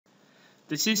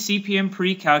This is CPM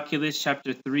Precalculus,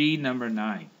 Chapter 3, Number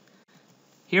 9.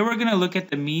 Here we're going to look at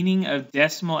the meaning of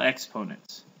decimal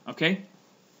exponents, okay?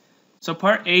 So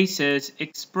part A says,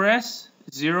 express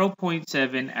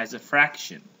 0.7 as a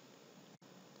fraction.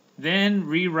 Then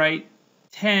rewrite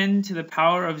 10 to the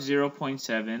power of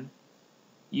 0.7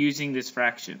 using this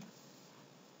fraction.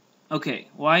 Okay,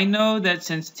 well I know that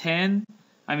since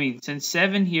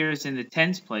 7 here is in the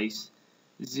tens place,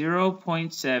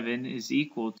 0.7 is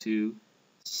equal to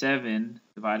 7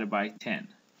 divided by 10,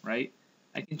 right?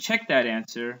 I can check that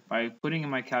answer by putting in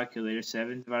my calculator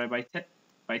 7 divided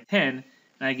by 10, and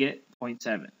I get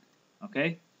 0.7,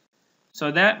 okay?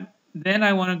 So then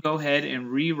I want to go ahead and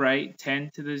rewrite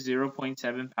 10 to the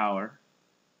 0.7 power.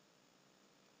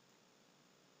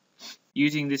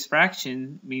 Using this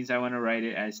fraction means I want to write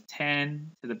it as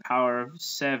 10 to the power of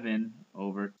 7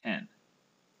 over 10.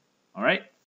 All right?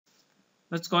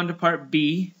 Let's go on to part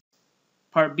B.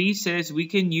 Part B says we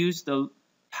can use the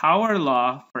power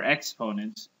law for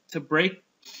exponents to break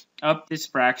up this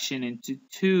fraction into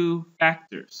two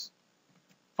factors.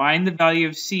 Find the value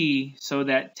of C so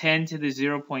that 10 to the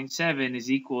 0.7 is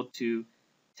equal to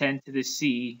 10 to the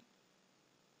C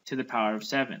to the power of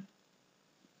 7.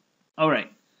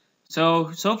 Alright,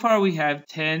 so far we have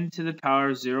 10 to the power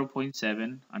of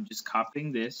 0.7, I'm just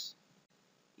copying this,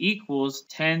 equals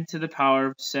 10 to the power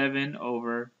of 7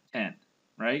 over 10,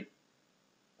 right?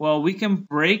 Well, we can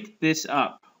break this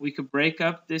up. We could break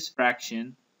up this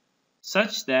fraction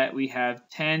such that we have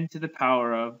 10 to the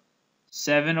power of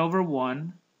 7 over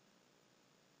 1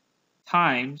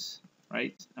 times,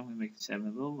 right? I'm going to make 7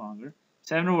 a little longer.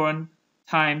 7 over 1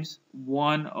 times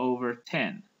 1 over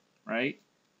 10, right?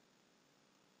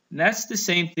 And that's the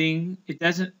same thing.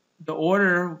 The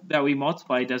order that we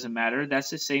multiply doesn't matter. That's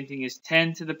the same thing as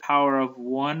 10 to the power of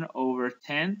 1 over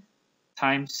 10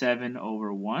 times 7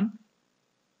 over 1.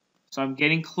 So I'm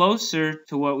getting closer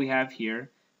to what we have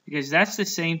here, because that's the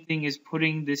same thing as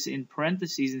putting this in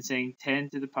parentheses and saying 10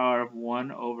 to the power of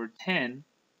 1 over 10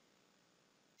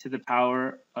 to the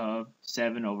power of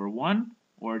 7 over 1,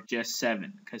 or just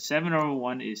 7, because 7 over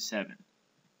 1 is 7,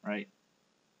 right?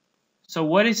 So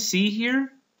what is C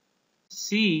here?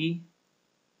 C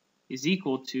is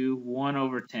equal to 1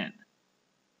 over 10.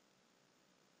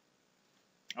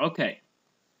 Okay,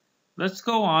 let's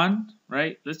go on,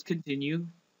 right? Let's continue.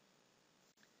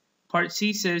 Part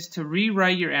C says to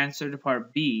rewrite your answer to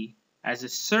part B as a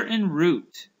certain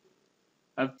root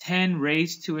of 10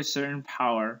 raised to a certain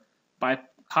power by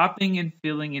copying and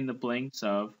filling in the blanks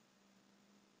of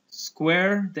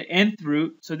square the nth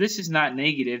root. So this is not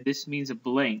negative, this means a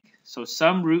blank. So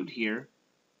some root here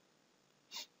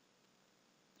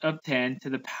of 10 to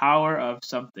the power of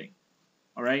something.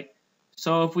 Alright,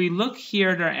 so if we look here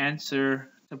at our answer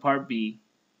to part B,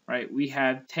 right, we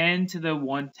have 10 to the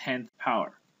 1/10th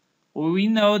power. Well, we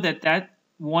know that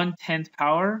 1/10th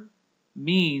power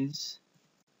means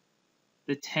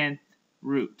the 10th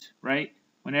root, right?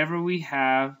 Whenever we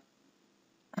have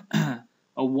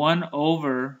a 1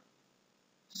 over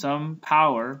some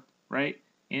power, right?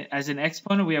 As an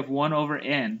exponent, we have 1 over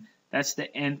n. That's the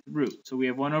nth root. So we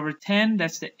have 1 over 10,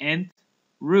 that's the nth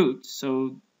root.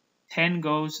 So 10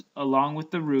 goes along with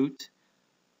the root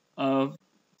of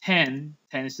 10.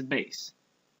 10 is the base.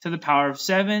 To the power of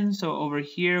 7, so over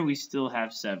here we still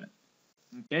have 7.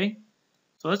 Okay?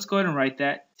 So let's go ahead and write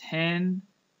that. 10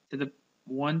 to the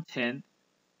 1/10th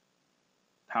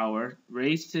power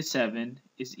raised to 7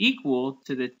 is equal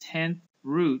to the 10th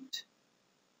root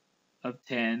of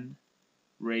 10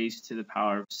 raised to the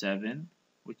power of 7,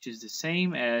 which is the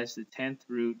same as the 10th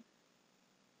root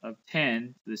of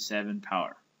 10 to the 7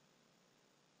 power.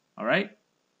 Alright?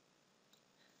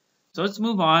 So let's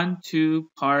move on to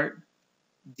part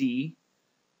D.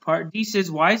 Part D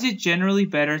says, why is it generally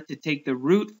better to take the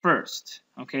root first?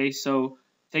 Okay, so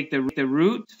take the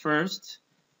root first,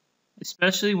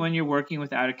 especially when you're working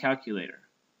without a calculator.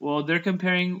 Well, they're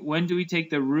comparing when do we take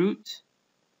the root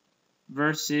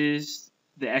versus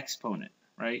the exponent,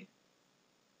 right?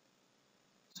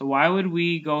 So why would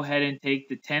we go ahead and take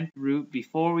the 10th root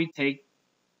before we take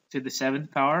to the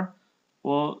 7th power?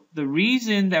 Well, the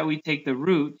reason that we take the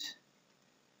root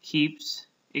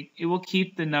it will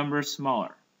keep the number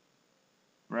smaller,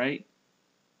 right?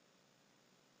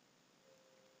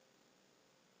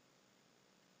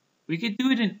 We could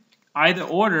do it in either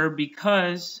order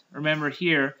because, remember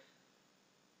here,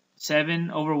 7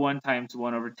 over 1 times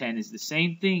 1 over 10 is the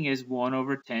same thing as 1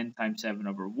 over 10 times 7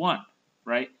 over 1,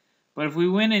 right? But if we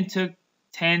went and took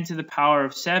 10 to the power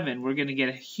of 7, we're going to get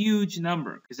a huge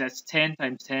number because that's 10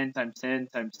 times 10 times 10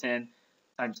 times 10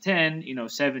 times 10,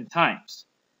 7 times.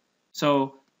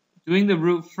 So doing the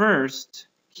root first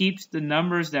keeps the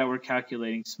numbers that we're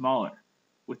calculating smaller.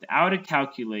 Without a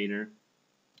calculator,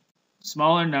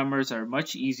 smaller numbers are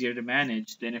much easier to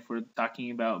manage than if we're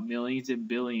talking about millions and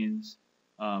billions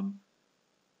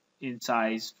in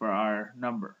size for our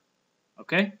number.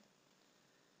 Okay?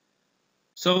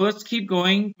 So let's keep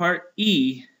going. Part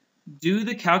E, do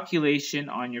the calculation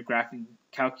on your graphing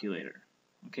calculator.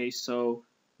 Okay, so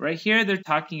right here they're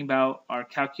talking about our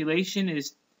calculation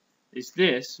is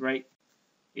this, right?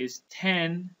 Is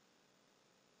 10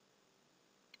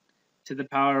 to the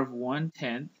power of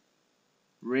 1/10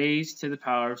 raised to the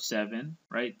power of 7,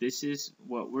 right? This is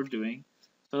what we're doing.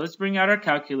 So let's bring out our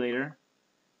calculator.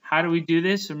 How do we do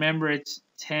this? Remember, it's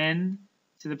 10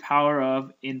 to the power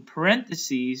of, in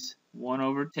parentheses,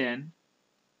 1/10.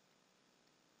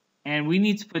 And we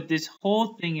need to put this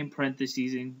whole thing in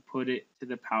parentheses and put it to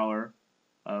the power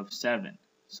of 7.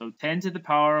 So 10 to the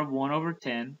power of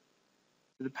 1/10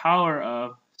 to the power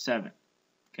of 7.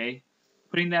 Okay?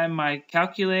 Putting that in my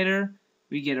calculator,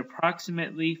 we get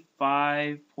approximately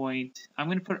 5 I'm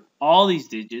going to put all these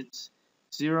digits,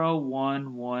 0,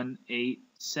 1, 1, 8,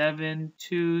 7,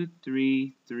 2,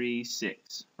 3, 3,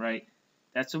 6, right?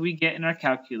 That's what we get in our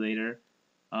calculator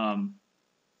when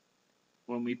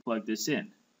we plug this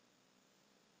in.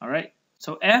 All right,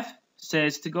 so F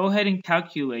says to go ahead and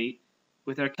calculate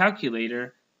with our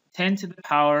calculator 10 to the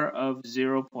power of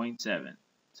 0.7.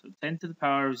 So 10 to the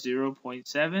power of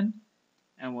 0.7,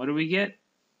 and what do we get?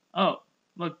 Oh,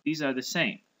 look, these are the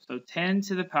same. So 10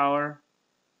 to the power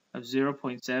of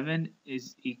 0.7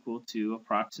 is equal to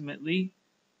approximately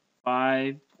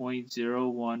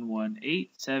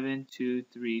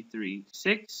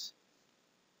 5.011872336.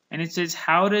 And it says,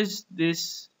 how does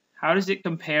it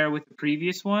compare with the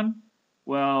previous one?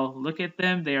 Well, look at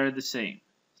them, they are the same.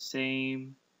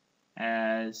 Same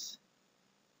as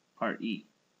part E,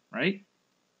 right?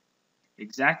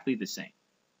 Exactly the same.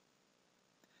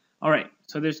 Alright,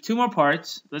 so there's two more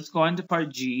parts. Let's go on to part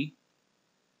G.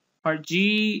 Part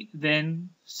G then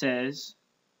says,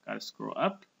 gotta scroll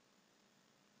up.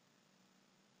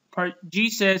 Part G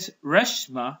says,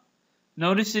 Reshma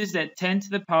notices that 10 to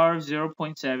the power of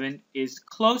 0.7 is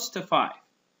close to 5.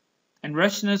 And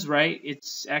Reshma's right,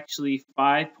 it's actually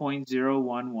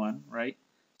 5.011, right?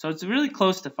 So it's really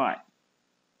close to 5.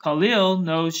 Khalil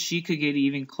knows she could get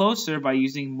even closer by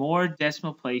using more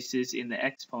decimal places in the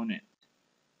exponent.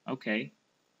 Okay.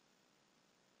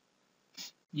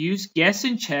 Use guess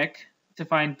and check to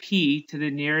find p to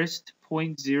the nearest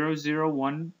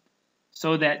 0.001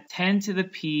 so that 10 to the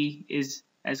p is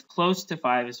as close to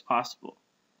 5 as possible.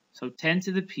 So 10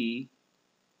 to the p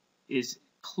is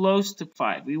close to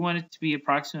 5. We want it to be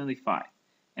approximately 5.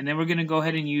 And then we're going to go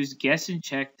ahead and use guess and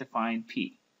check to find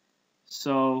p.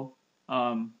 So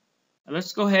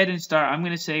let's go ahead and start. I'm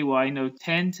going to say, well, I know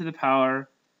 10 to the power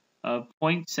of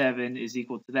 0.7 is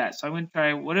equal to that. So I'm going to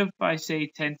try, what if I say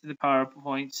 10 to the power of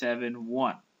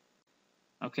 0.71?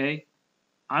 Okay,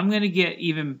 I'm going to get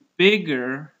even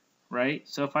bigger, right?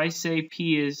 So if I say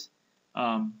p is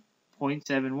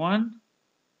 0.71,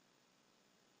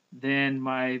 then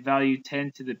my value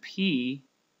 10 to the p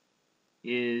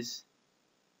is,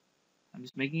 I'm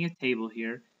just making a table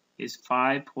here, is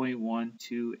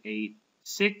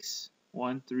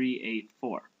 5.12861384.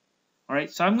 All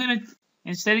right, so I'm going to,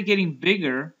 instead of getting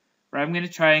bigger, right, I'm going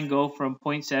to try and go from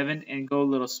 0.7 and go a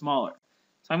little smaller.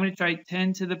 So I'm going to try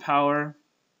 10 to the power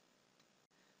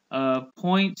of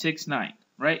 0.69,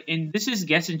 right? And this is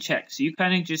guess and check. So you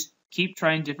kind of just keep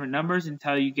trying different numbers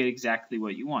until you get exactly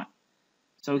what you want.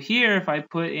 So here, if I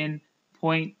put in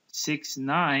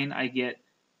 0.69, I get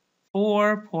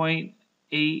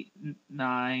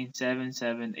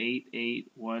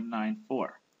 4.8977888194.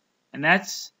 And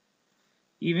that's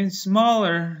even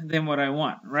smaller than what I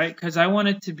want, right? Because I want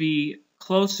it to be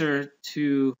closer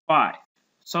to 5.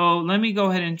 So let me go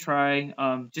ahead and try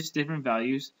just different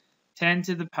values. 10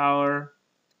 to the power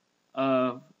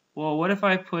of, well, what if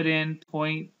I put in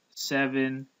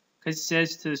 0.7, because it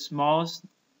says to the smallest,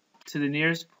 to the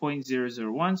nearest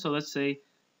 0.001, so let's say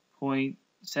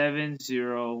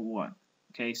 0.701.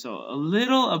 Okay, so a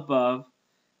little above,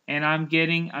 and I'm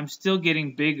still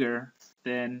getting bigger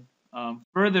than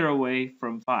further away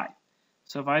from 5.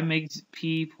 So if I make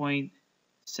p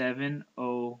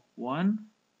 0.701,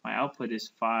 my output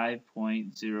is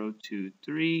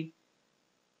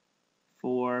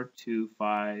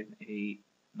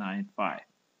 5.023425895.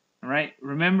 All right,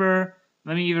 remember,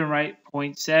 let me even write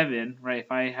 0.7, right?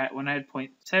 When I had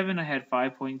 0.7, I had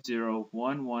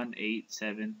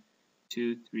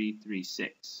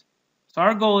 5.011872336. So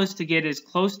our goal is to get as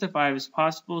close to 5 as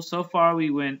possible. So far, we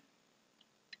went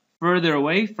further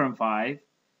away from 5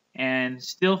 and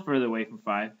still further away from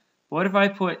 5. What if I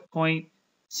put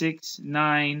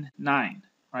 0.699,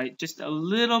 right? Just a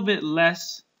little bit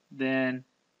less than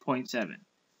 0.7.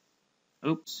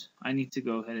 Oops, I need to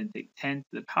go ahead and take 10 to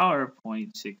the power of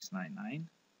 0.699,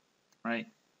 right?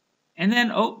 And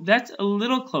then, oh, that's a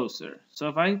little closer. So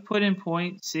if I put in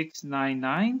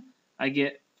 0.699, I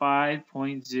get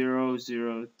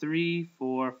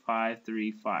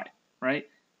 5.00345535, right?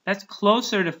 That's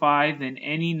closer to 5 than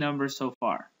any number so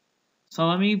far. So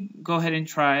let me go ahead and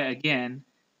try again,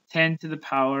 10 to the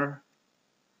power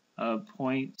of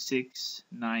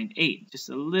 0.698, just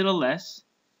a little less.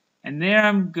 And there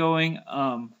I'm going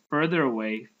further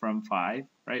away from 5,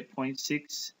 right?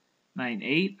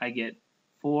 0.698, I get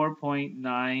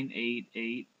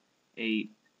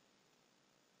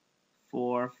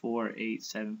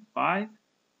 4.988844875.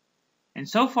 And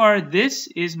so far, this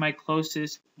is my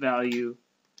closest value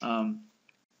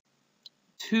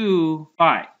to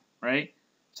 5, right?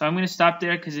 So I'm going to stop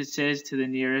there because it says to the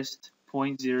nearest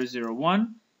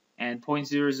 0.001, and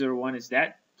 0.001 is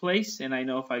that place, and I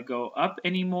know if I go up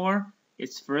anymore,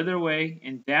 it's further away,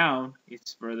 and down,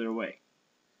 it's further away.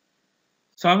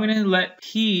 So I'm going to let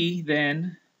P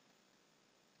then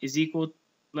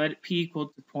let P equal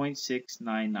to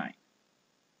 0.699.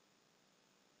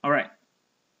 All right.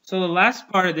 So the last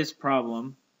part of this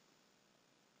problem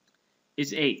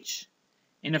is H.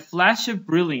 In a flash of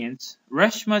brilliance,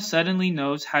 Reshma suddenly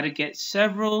knows how to get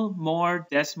several more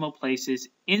decimal places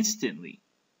instantly.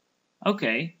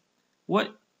 Okay,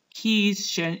 what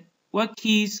keys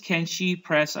can she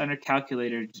press on her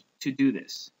calculator to do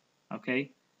this? Okay,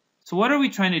 so what are we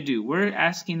trying to do? We're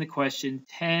asking the question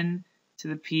 10 to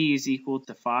the p is equal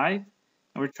to 5, and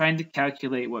we're trying to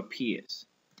calculate what p is.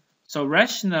 So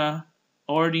Reshma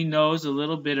already knows a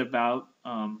little bit about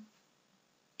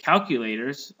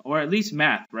calculators, or at least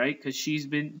math, right? Because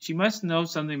she must know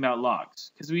something about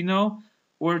logs. Because we know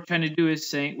what we're trying to do is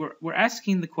saying we're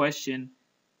asking the question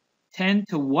 10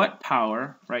 to what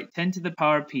power, right? 10 to the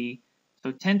power p.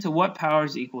 So 10 to what power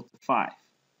is equal to 5,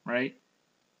 right?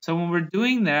 So when we're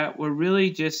doing that, we're really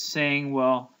just saying,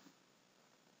 well,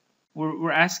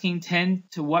 we're asking 10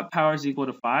 to what power is equal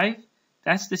to 5.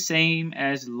 That's the same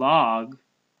as log,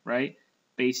 right?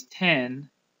 Base 10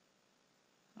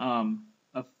 of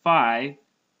 5,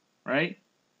 right?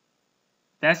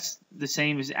 That's the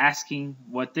same as asking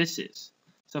what this is.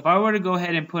 So if I were to go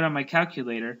ahead and put on my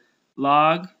calculator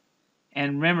log,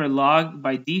 and remember log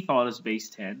by default is base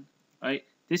 10, right?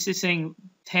 This is saying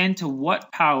 10 to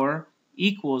what power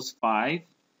equals 5,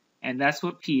 and that's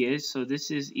what p is, so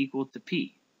this is equal to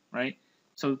p, right?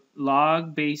 So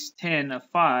log base 10 of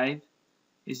 5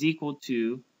 is equal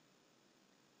to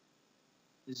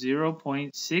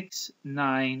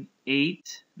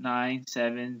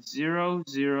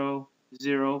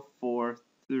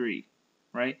 0.69897000043,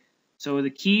 right? So the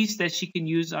keys that she can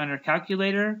use on her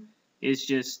calculator is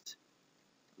just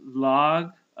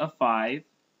log of 5,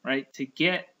 right, to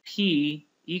get p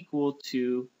equal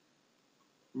to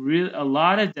a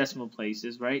lot of decimal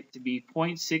places, right, to be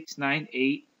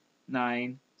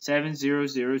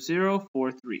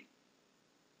 0.69897000043.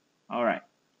 All right.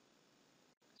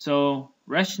 So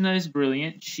Reshma is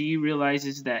brilliant. She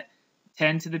realizes that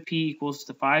 10 to the p equals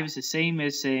to 5 is the same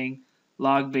as saying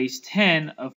log base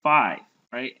 10 of 5,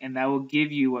 right? And that will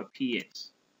give you what p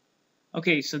is.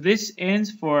 Okay, so this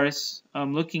ends for us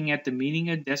looking at the meaning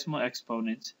of decimal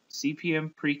exponents,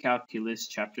 CPM Precalculus,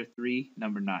 Chapter 3,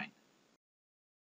 Number 9.